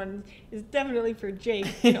next one is definitely for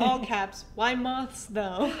Jake, in all caps. Why moths,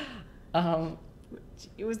 though?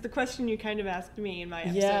 It was the question you kind of asked me in my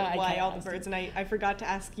episode, why all the birds, and I forgot to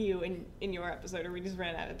ask you in your episode, or we just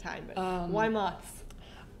ran out of time, but why moths?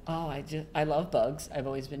 Oh, I love bugs. I've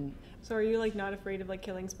always been... So are you, like, not afraid of, like,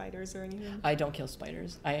 killing spiders or anything? I don't kill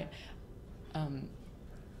spiders. It's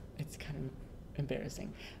kind of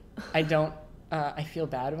embarrassing. I don't... I feel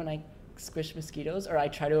bad when I squish mosquitoes, or I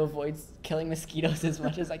try to avoid killing mosquitoes as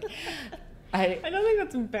much as I can. I don't think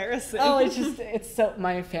that's embarrassing. Oh, it's so,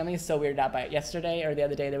 my family is so weirded out by it. Yesterday or the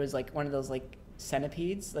other day, there was like one of those like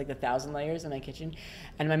centipedes, like the 1,000 layers in my kitchen,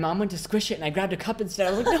 and my mom went to squish it, and I grabbed a cup instead.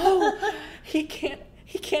 I was like, no, he can't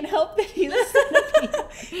help that he's a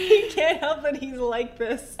centipede. He can't help that he's like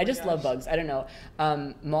this. I just love bugs. I don't know.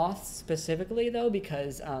 Moths specifically though,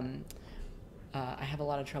 because I have a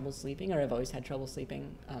lot of trouble sleeping, or I've always had trouble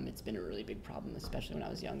sleeping. It's been a really big problem, especially when I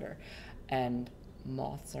was younger. And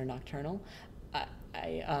moths are nocturnal.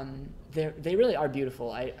 They really are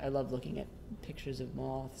beautiful. I love looking at pictures of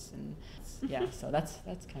moths, and yeah, so that's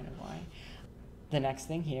kind of why. The next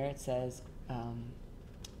thing here, it says,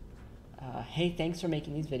 hey, thanks for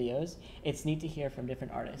making these videos. It's neat to hear from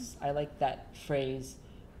different artists. I like that phrase,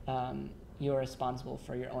 you're responsible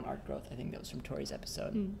for your own art growth. I think that was from Tori's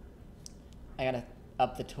episode. I gotta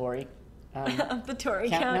up the Tori. Up the Tori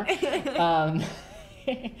count.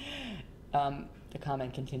 The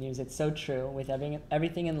comment continues, it's so true. With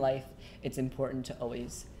everything in life, it's important to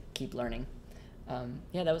always keep learning.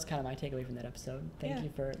 Yeah, that was kind of my takeaway from that episode. Thank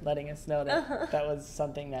you for letting us know that that was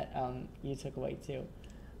something that you took away too.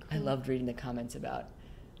 I loved reading the comments about,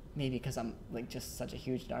 maybe because I'm like just such a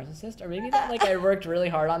huge narcissist, or maybe that like I worked really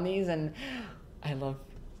hard on these, and I love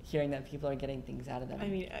hearing that people are getting things out of them. I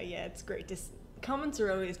mean, yeah, it's great. Comments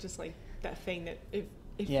are always just like that thing that it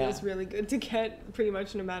feels really good to get, pretty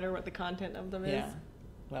much no matter what the content of them is. Yeah.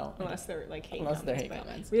 Well, unless they're like hate comments. Unless they're hate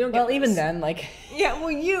comments. We don't get those. Even then, like. Yeah,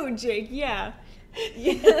 well, you, Jake, yeah.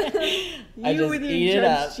 You with your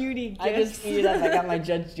Judge Judy gifts. I just eat it up. I got my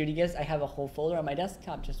Judge Judy gifts. I have a whole folder on my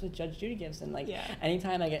desktop just with Judge Judy gifts, and like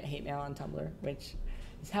anytime I get hate mail on Tumblr, which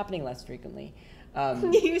is happening less frequently.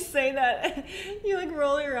 You say that, you like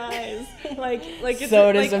roll your eyes, like it's so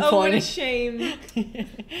like, disappointing. Oh, what a shame.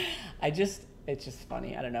 It's just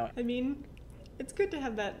funny. I don't know. I mean, it's good to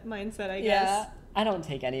have that mindset, I guess. Yeah, I don't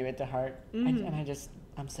take any of it to heart, and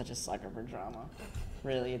I'm such a sucker for drama.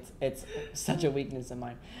 Really, it's such a weakness of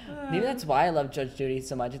mine. Maybe that's why I love Judge Judy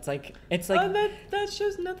so much. It's like that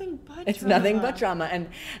shows nothing but it's drama. Nothing but drama,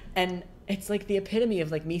 and it's like the epitome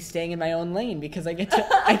of like me staying in my own lane, because I get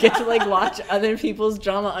to like watch other people's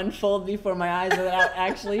drama unfold before my eyes without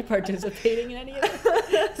actually participating in any of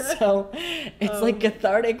it. So it's like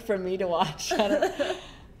cathartic for me to watch.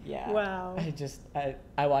 Yeah. Wow.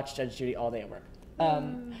 I watch Judge Judy all day at work.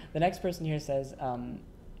 The next person here says,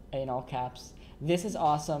 in all caps, "This is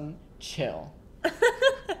awesome. Chill."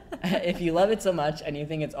 If you love it so much and you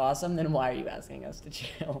think it's awesome, then why are you asking us to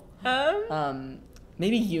chill?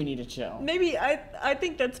 Maybe you need to chill. Maybe I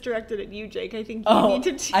think that's directed at you, Jake. I think you need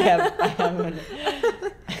to chill. I have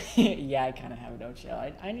yeah, I kind of have no chill.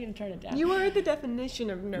 I need to turn it down. You are the definition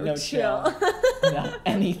of no chill. Without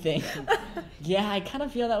anything. Yeah, I kind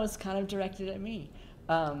of feel that was kind of directed at me.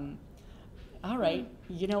 All right,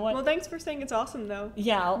 you know what? Well, thanks for saying it's awesome, though.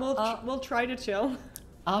 Yeah, we'll try to chill.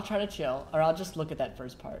 I'll try to chill, or I'll just look at that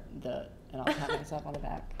first part, and I'll pat myself on the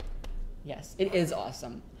back. Yes, it is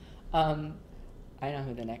awesome. I know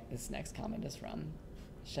who this next comment is from.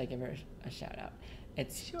 Should I give her a shout out?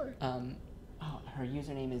 It's sure. Her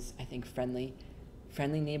username is, I think, friendly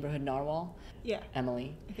neighborhood narwhal. Yeah.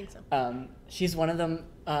 Emily. I think so. She's one of them.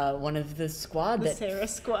 One of the squad. The Sarah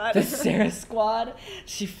squad. The Sarah squad.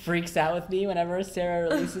 She freaks out with me whenever Sarah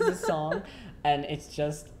releases a song, and it's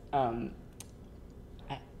just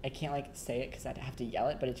I can't like say it because I'd have to yell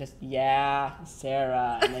it, but it's just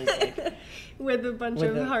Sarah, and then like with a bunch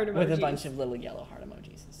of heart emojis. With a bunch of little yellow heart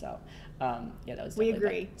emojis. So yeah, that was. We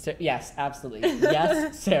agree. Yes, absolutely.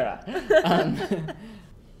 Yes, Sarah.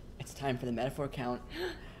 It's time for the metaphor count.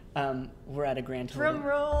 We're at a grand total. Drum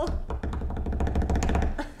roll.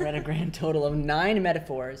 We're at a grand total of 9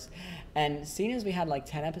 metaphors, and seeing as we had like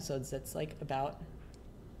 10 episodes, that's like about.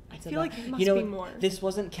 I feel like it must be more. This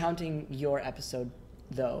wasn't counting your episode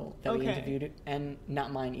though that we interviewed, and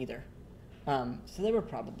not mine either. So there were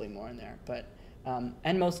probably more in there, but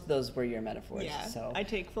and most of those were your metaphors. Yeah, so I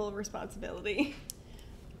take full responsibility.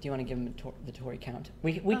 Do you want to give him the Tori count?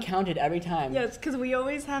 We counted every time. Yes, because we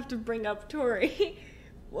always have to bring up Tori.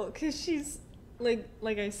 Well, because she's, like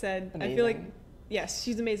I said, amazing. I feel like, yes,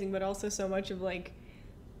 she's amazing, but also so much of, like,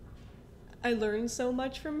 I learned so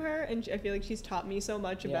much from her, and I feel like she's taught me so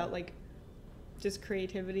much about, like, just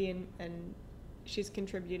creativity, and she's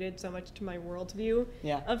contributed so much to my worldview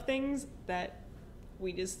of things that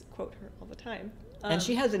we just quote her all the time. And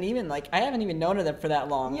she hasn't even, like, I haven't even known her for that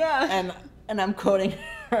long. Yeah. And I'm quoting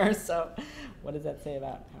her, so what does that say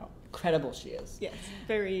about how credible she is? Yes,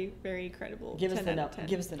 very, very credible. Give us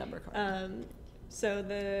the number card. So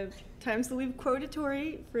the times that we've quoted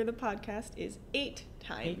Tori for the podcast is 8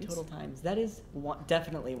 times. 8 total times. That is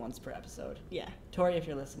definitely once per episode. Yeah. Tori, if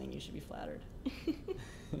you're listening, you should be flattered.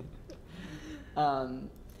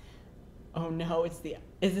 Oh no, is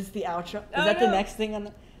this the outro? Is that the next thing on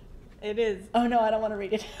the... It is. Oh no, I don't want to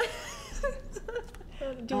read it.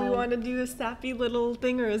 Do we want to do a sappy little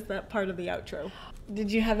thing, or is that part of the outro?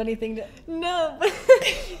 Did you have anything to... No, but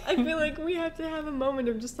I feel like we have to have a moment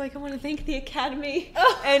of just like, I want to thank the Academy.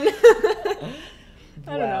 And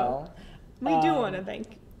I don't know. We do want to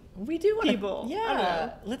thank people.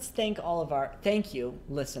 Yeah. Let's thank all of our... Thank you,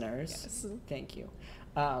 listeners. Yes. Thank you.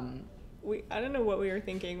 I don't know what we were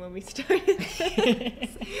thinking when we started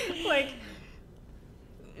this. Like...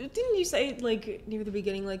 Didn't you say, like, near the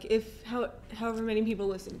beginning, like, however many people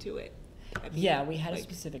listen to it? Yeah, we had a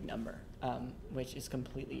specific number, which is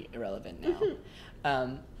completely irrelevant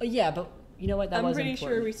now. Yeah, but you know what? That was important. I'm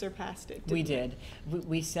pretty sure we surpassed it. We did.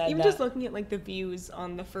 We said even just looking at, like, the views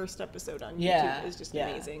on the first episode on YouTube is just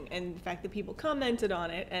amazing. And the fact that people commented on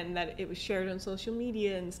it and that it was shared on social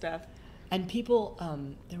media and stuff. And people,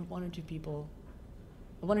 there were one or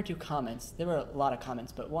two comments. There were a lot of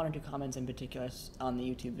comments, but 1 or 2 comments in particular on the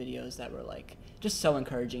YouTube videos that were, like, just so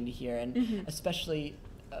encouraging to hear. And especially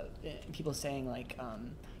people saying, like,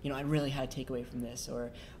 you know, I really had a takeaway from this,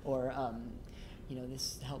 or you know,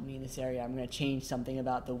 this helped me in this area. I'm going to change something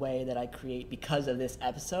about the way that I create because of this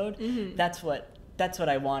episode. That's what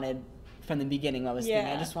I wanted from the beginning. I was thinking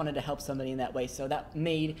I just wanted to help somebody in that way. So that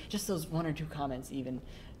made just those 1 or 2 comments even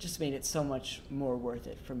just made it so much more worth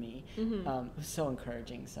it for me. It was so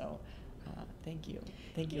encouraging. So thank you,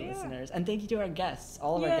 listeners, and thank you to our guests,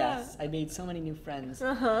 all of our guests. I made so many new friends.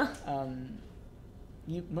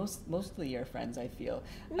 You mostly your friends, I feel.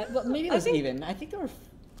 Well, maybe it was even. I think there were.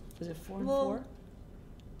 Was it 4 and 4?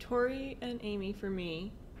 Tori and Aimee for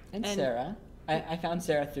me, and Sarah. I found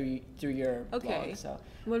Sarah through your blog. So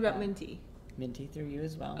what about Minty? Minty through you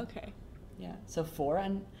as well. Okay. Yeah. So 4,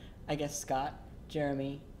 and I guess Scott,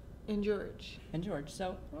 Jeremy, and George.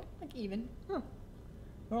 So we're like even. Huh.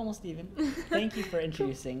 We're almost even. Thank you for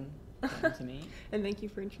introducing them to me. And thank you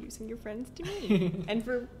for introducing your friends to me. And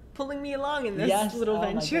for pulling me along in this little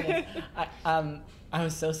venture. I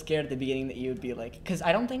was so scared at the beginning that you would be like, because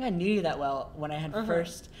I don't think I knew you that well when I had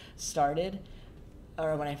first started,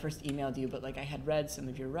 or when I first emailed you, but like I had read some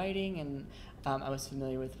of your writing, and I was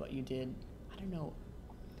familiar with what you did. I don't know.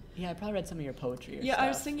 Yeah, I probably read some of your poetry or stuff. I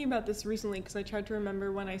was thinking about this recently because I tried to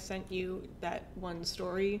remember when I sent you that one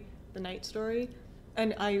story, the night story,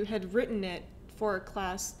 and I had written it for a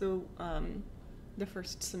class the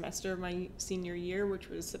first semester of my senior year, which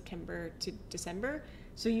was September to December.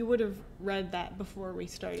 So you would have read that before we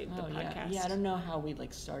started the podcast. Yeah, I don't know how we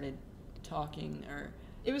like started talking, or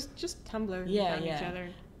it was just Tumblr. We found each other.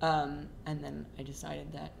 And then I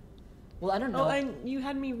decided that. Well, I don't know. Oh, and you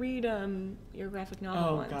had me read your graphic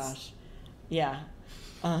novel once. Oh gosh, yeah.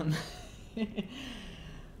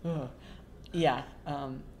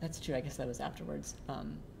 That's true. I guess that was afterwards.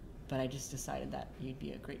 But I just decided that you'd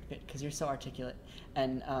be a great fit because you're so articulate,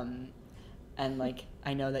 and like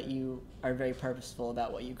I know that you are very purposeful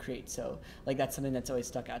about what you create. So like that's something that's always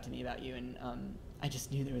stuck out to me about you, and I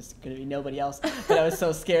just knew there was going to be nobody else. But I was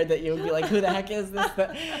so scared that you would be like, "Who the heck is this?"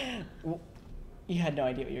 But you had no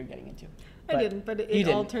idea what you were getting into. I didn't, but it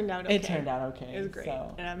all turned out okay. It turned out okay. It was great,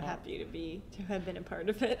 and I'm happy to have been a part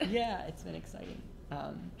of it. Yeah, it's been exciting.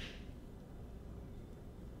 I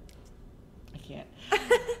can't.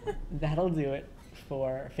 That'll do it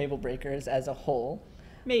for Fablebreakers as a whole.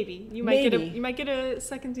 Maybe you might get a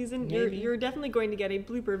second season. Maybe. You're definitely going to get a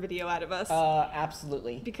blooper video out of us.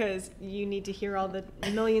 Absolutely. Because you need to hear all the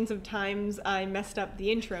millions of times I messed up the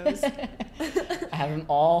intros. I have them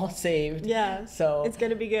all saved. Yeah. So it's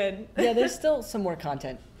gonna be good. Yeah, there's still some more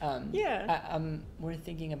content. We're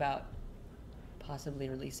thinking about possibly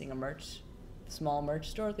releasing a small merch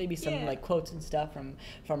store, maybe some like quotes and stuff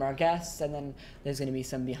from our guests, and then there's going to be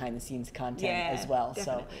some behind the scenes content as well.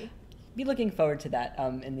 Definitely. So be looking forward to that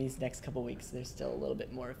in these next couple weeks. There's still a little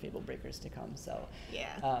bit more Fablebreakers to come. So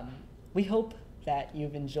we hope that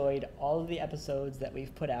you've enjoyed all of the episodes that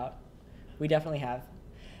we've put out. We definitely have.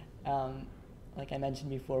 Like I mentioned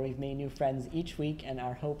before, we've made new friends each week, and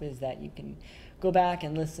our hope is that you can go back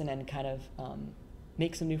and listen and kind of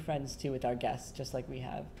make some new friends too with our guests, just like we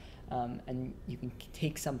have. And you can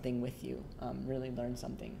take something with you, really learn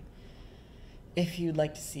something. If you'd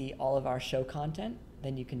like to see all of our show content,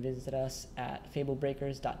 then you can visit us at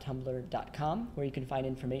fablebreakers.tumblr.com, where you can find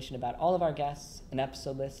information about all of our guests, an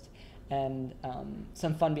episode list, and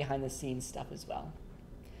some fun behind-the-scenes stuff as well.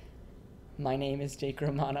 My name is Jake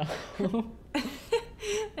Romano.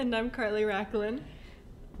 And I'm Carly Racklin.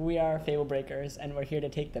 We are Fablebreakers, and we're here to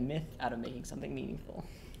take the myth out of making something meaningful.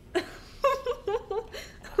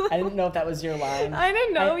 I didn't know if that was your line. I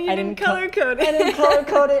didn't know. You didn't color code it. I didn't color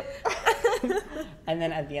code it. And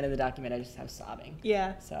then at the end of the document, I just have sobbing.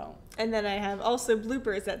 Yeah. So. And then I have also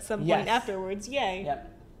bloopers at some point afterwards. Yay.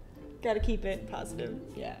 Yep. Gotta keep it positive.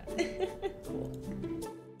 Yeah. Cool.